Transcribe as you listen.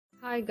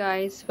Hi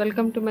guys,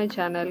 welcome to my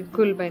channel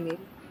cool by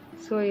Neel.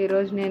 So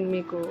ఈరోజు నేను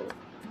మీకు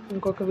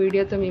ఇంకొక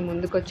వీడియోతో మీ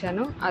ముందుకు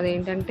వచ్చాను.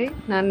 అదేంటంటే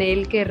నా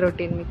నెయిల్ కేర్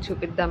రొటీన్ మీకు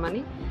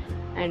చూపిద్దామని.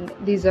 And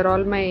these are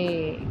all my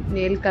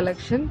nail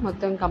collection,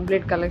 మొత్తం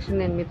కంప్లీట్ కలెక్షన్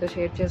నేను మీతో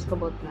షేర్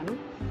చేసుకోబోతున్నాను.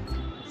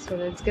 So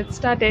let's get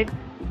started.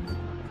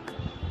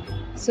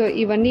 So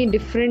ఇవన్నీ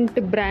డిఫరెంట్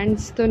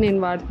బ్రాండ్స్తో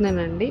నేను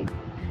వాడుతున్నానండి.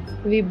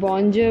 ఇవి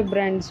బాంజో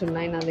బ్రాండ్స్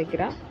ఉన్నాయి నా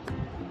దగ్గర.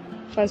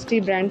 ఫస్ట్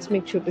ఈ బ్రాండ్స్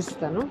మీకు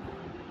చూపిస్తాను.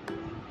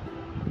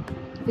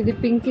 ఇది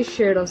పింకిష్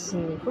షేడ్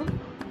వస్తుంది మీకు.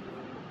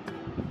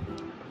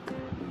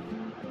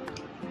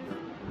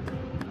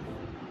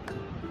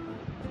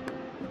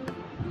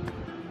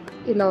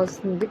 ఇలా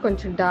వస్తుంది,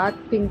 కొంచెం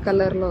డార్క్ పింక్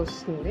కలర్లో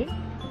వస్తుంది.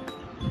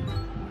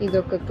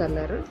 ఇదొక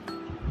colour,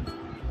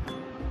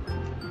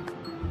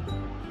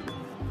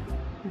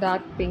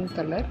 dark pink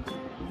colour.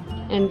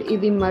 And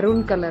ఇది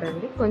మరూన్ కలర్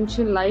అండి,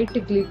 కొంచెం లైట్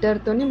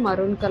గ్లిటర్తోని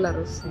మరూన్ కలర్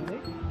వస్తుంది.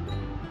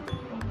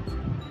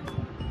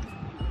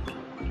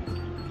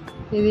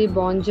 ఇది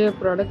బాంజో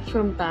ప్రోడక్ట్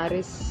ఫ్రమ్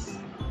ప్యారిస్.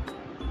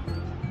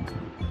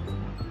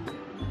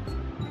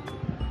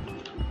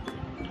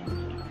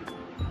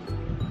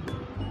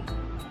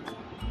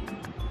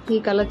 ఈ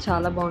కలర్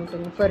చాలా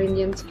బాగుంటుంది for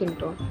Indian skin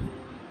tone.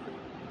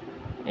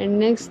 And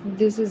next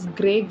this is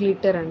grey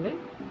glitter అండి,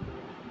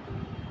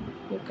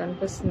 మీకు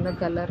కనిపిస్తుందా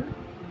కలర్.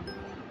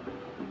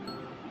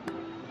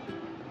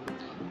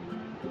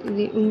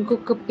 ఇది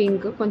ఇంకొక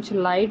పింక్, కొంచెం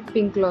లైట్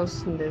పింక్లో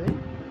వస్తుంది. ఇది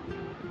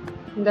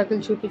ఇందాక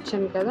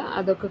చూపించాను కదా,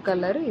 అదొక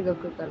కలర్,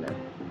 ఇదొక కలర్.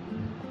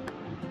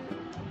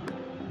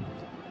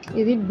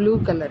 ఇది బ్లూ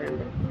కలర్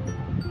అండి,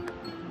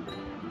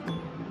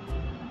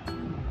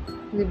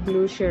 ఇది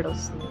బ్లూ షేడ్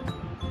వస్తుంది.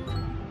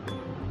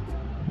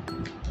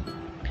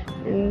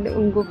 అండ్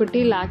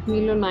ఇంకొకటి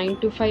లాక్మీలో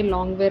 925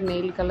 లాంగ్ వేర్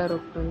నెయిల్ కలర్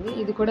ఒకటి ఉంది.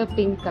 ఇది కూడా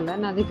పింక్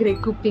కలర్. నా దగ్గర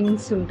ఎక్కువ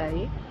పింక్స్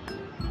ఉంటాయి.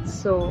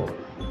 So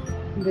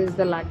this is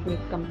the Lakme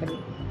company.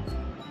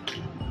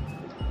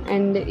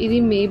 And ఇది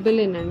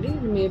మేబెలిన్ అండి.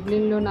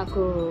 మేబెలిన్లో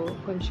నాకు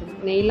కొంచెం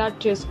నెయిల్ ఆర్ట్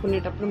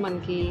చేసుకునేటప్పుడు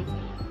మనకి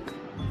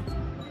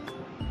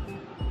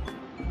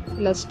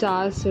ఇలా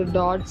స్టార్స్,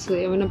 డాట్స్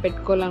ఏమైనా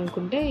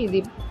పెట్టుకోవాలనుకుంటే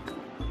ఇది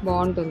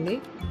బాగుంటుంది.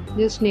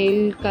 జస్ట్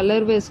నెయిల్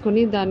కలర్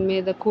వేసుకొని దాని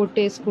మీద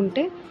కోట్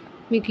వేసుకుంటే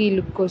మీకు ఈ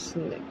లుక్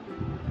వస్తుంది.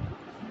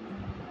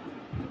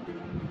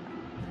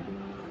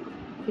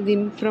 ఇది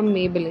ఫ్రమ్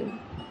మేబెలిన్.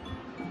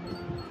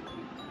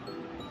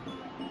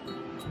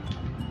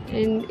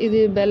 అండ్ ఇది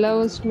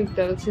బెలాస్ మీకు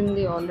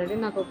తెలిసింది ఆల్రెడీ,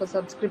 నాకు ఒక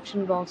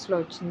సబ్స్క్రిప్షన్ బాక్స్లో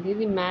వచ్చింది.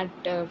 ఇది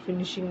matte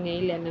finishing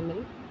nail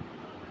ఎనమెల్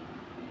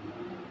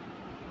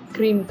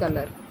cream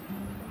colour.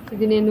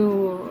 ఇది నేను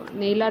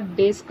నెయిల్ ఆర్ట్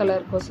బేస్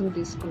కలర్ కోసం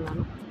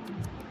తీసుకున్నాను.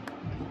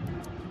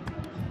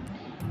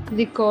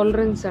 ఇది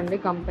కోల్రెన్స్ అండి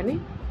కంపెనీ.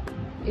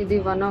 ఇది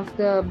వన్ ఆఫ్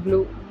ద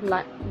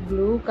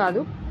బ్లూ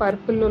కాదు,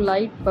 పర్పుల్,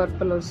 లైట్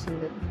పర్పుల్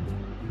వస్తుంది.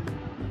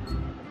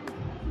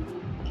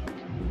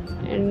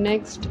 అండ్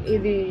నెక్స్ట్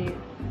ఇది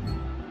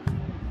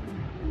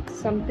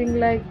something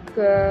like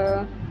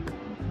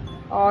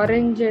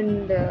orange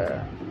and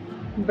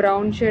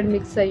brown shade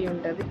mix అయ్యి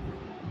ఉంటుంది.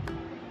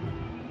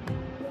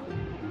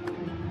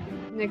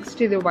 నెక్స్ట్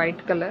ఇది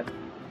వైట్ కలర్,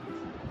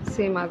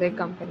 సేమ్ అదే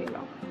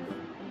కంపెనీలో.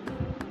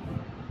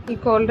 ఈ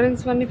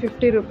కోల్డ్రింక్స్ అన్నీ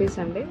 50 రూపీస్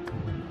అండి.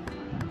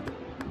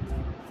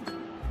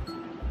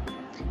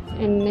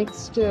 అండ్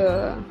నెక్స్ట్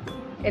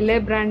ఎల్ఏ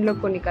బ్రాండ్లో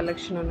కొన్ని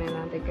కలెక్షన్ ఉన్నాయి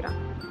నా దగ్గర.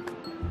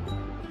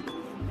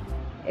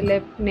 LA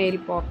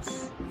nail pops.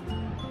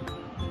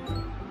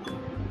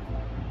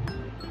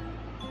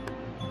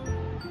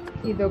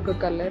 ఇదొక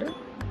colour.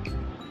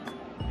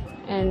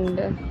 And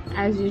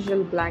as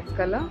usual black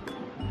colour.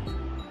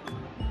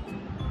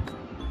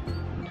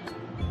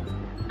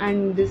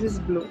 And this is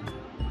blue.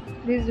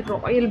 This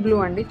royal blue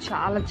అండి,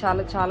 చాలా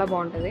చాలా చాలా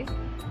బాగుంటుంది.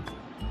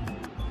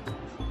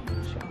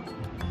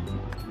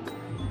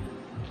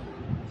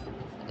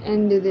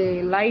 అండ్ ఇది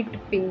లైట్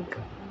పింక్.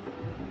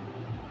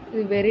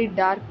 ఇది వెరీ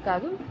డార్క్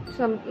కాదు,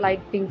 సమ్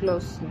లైట్ పింక్లో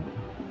వస్తుంది.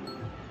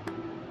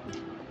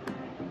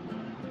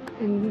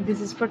 And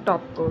this is for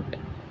top coat.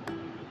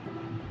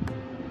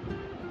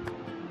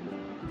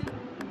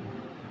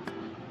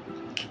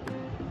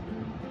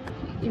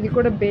 ఇది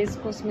కూడా బేస్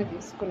కోసమే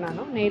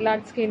తీసుకున్నాను. నెయిల్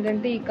ఆర్ట్స్కి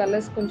ఏంటంటే ఈ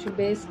కలర్స్ కొంచెం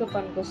బేస్గా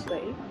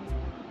పనికొస్తాయి.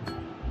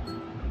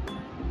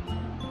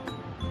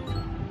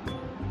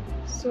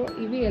 సో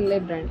ఇవి LA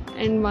brand.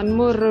 And one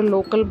more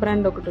local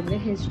brand ఒకటి ఉంది,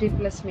 హెచ్డి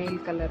ప్లస్ నెయిల్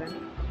కలర్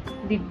అని.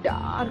 ఇది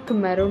డార్క్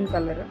మెరూన్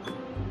కలర్.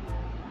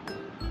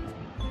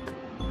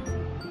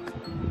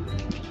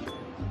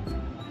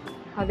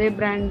 అదే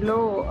బ్రాండ్లో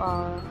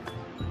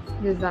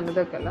దిస్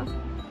అనదర్ కలర్.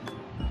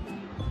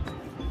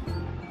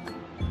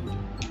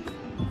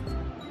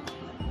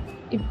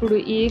 ఇప్పుడు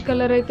ఏ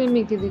కలర్ అయితే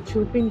మీకు ఇది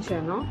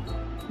చూపించానో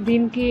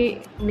దీనికి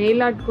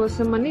నెయిల్ ఆర్ట్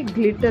కోసం అని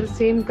గ్లిటర్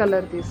సేమ్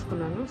కలర్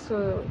తీసుకున్నాను. సో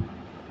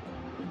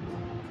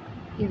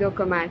ఇది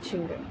ఒక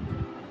మ్యాచింగ్.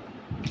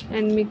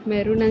 అండ్ మీకు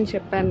మెరూన్ అని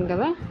చెప్పాను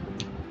కదా,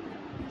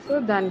 సో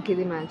దానికి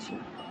ఇది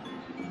మ్యాచింగ్.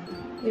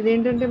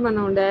 ఇదేంటంటే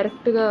మనం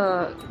డైరెక్ట్గా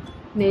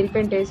నెయిల్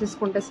పెయింట్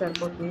వేసేసుకుంటే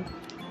సరిపోతుంది.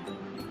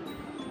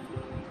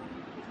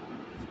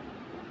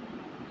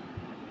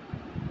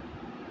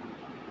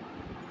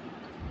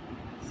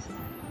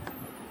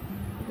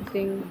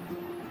 థింక్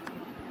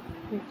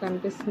మీకు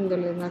కనిపిస్తుందో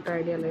లేదు, నాకు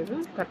ఐడియా లేదు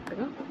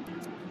కరెక్ట్గా.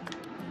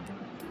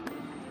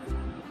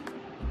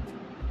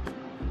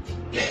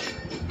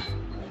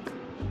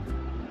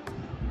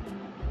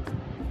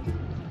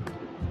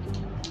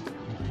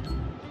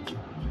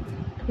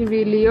 ఇవి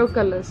లియో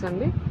కలర్స్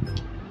అండి.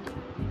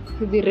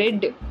 ఇది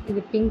రెడ్,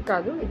 ఇది పింక్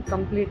కాదు, ఇది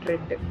complete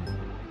red.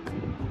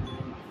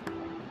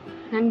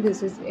 And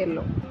this is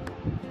yellow.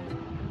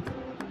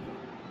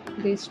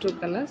 These two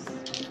colors.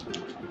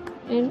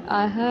 And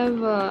I have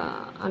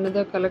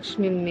another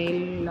collection in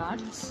nail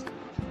arts.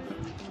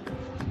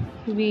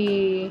 ఇవి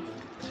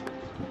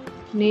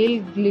నెయిల్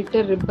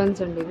గ్లిటర్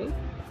రిబ్బన్స్ అండి.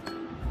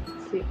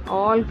 ఇవి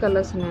ఆల్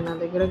కలర్స్ ఉన్నాయి నా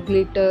దగ్గర.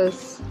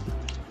 గ్లిటర్స్,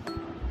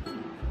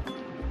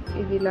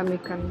 ఇది ఇలా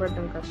మీకు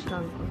కనబడడం కష్టం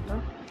అనుకుంటా.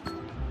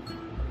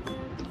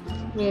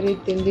 వేరే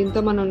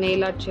దీంతో మనం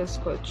నెయిల్ ఆర్ట్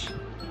చేసుకోవచ్చు.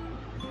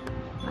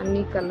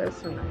 అన్ని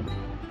కలర్స్ ఉన్నాయి.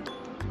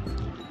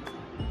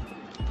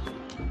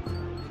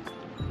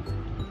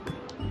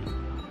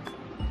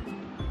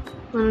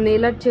 మనం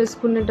నెయిల్ ఆర్ట్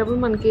చేసుకునేటప్పుడు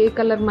మనకి ఏ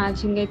కలర్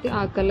మ్యాచింగ్ అయితే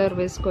ఆ కలర్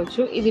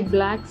వేసుకోవచ్చు. ఇది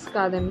బ్లాక్స్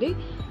కాదండి,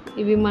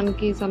 ఇవి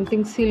మనకి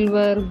సంథింగ్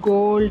సిల్వర్,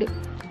 గోల్డ్,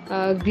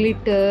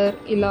 గ్లిటర్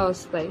ఇలా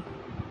వస్తాయి.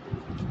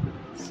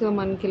 సో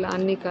మనకి ఇలా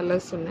అన్ని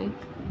కలర్స్ ఉన్నాయి.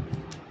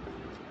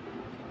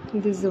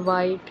 This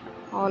white,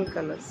 all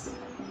colours.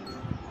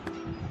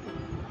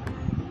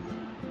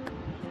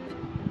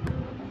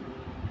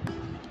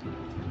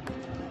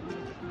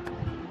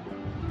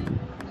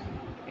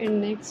 And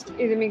next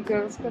ఇది మీకు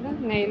తెలుసు కదా,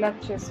 నెయిల్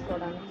ఆర్ట్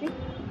చేసుకోవడానికి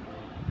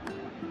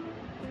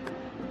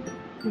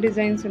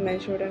డిజైన్స్ ఉన్నాయి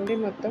చూడండి.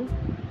 మొత్తం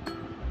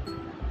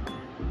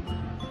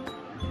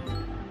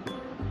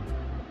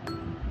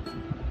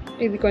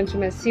ఇది కొంచెం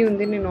మెస్సీ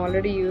ఉంది, నేను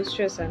ఆల్రెడీ యూజ్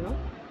చేశాను,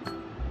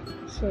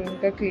 సో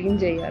ఇంకా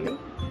క్లీన్ చేయాలి.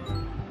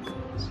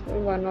 So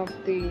one of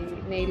the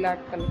nail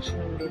art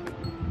collection ఉంది ఇది.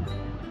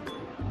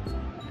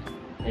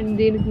 అండ్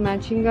దీనికి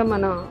మ్యాచింగ్గా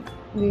మనం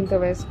దీంతో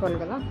వేసుకోవాలి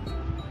కదా.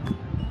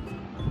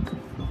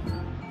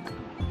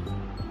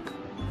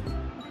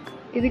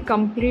 ఇది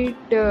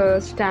కంప్లీట్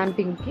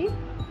స్టాంపింగ్కి,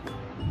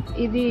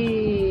 ఇది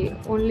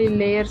ఓన్లీ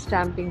లేయర్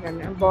స్టాంపింగ్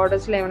అండి.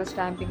 బార్డర్స్లో ఏమైనా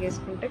స్టాంపింగ్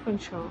వేసుకుంటే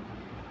కొంచెం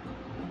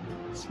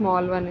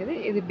స్మాల్ వన్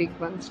ఇది బిగ్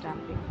వన్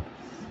స్టాంపింగ్.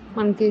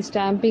 మనకి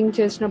స్టాంపింగ్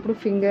చేసినప్పుడు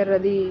ఫింగర్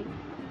అది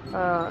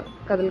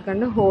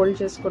కదలకుండా హోల్డ్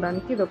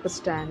చేసుకోవడానికి ఇది ఒక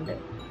stand.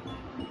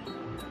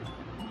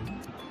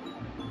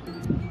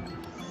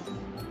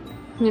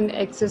 And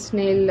excess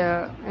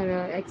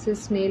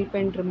nail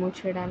paint remove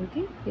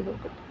చేయడానికి ఇది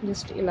ఒకటి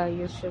జస్ట్ ఇలా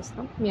యూజ్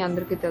చేస్తాం, మీ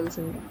అందరికీ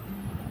తెలిసిందే.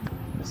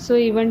 సో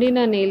ఇవ్వండి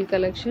నా నెయిల్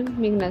కలెక్షన్.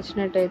 మీకు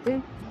నచ్చినట్టయితే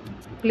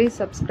please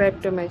subscribe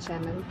to my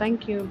channel.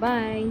 Thank you,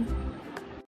 bye.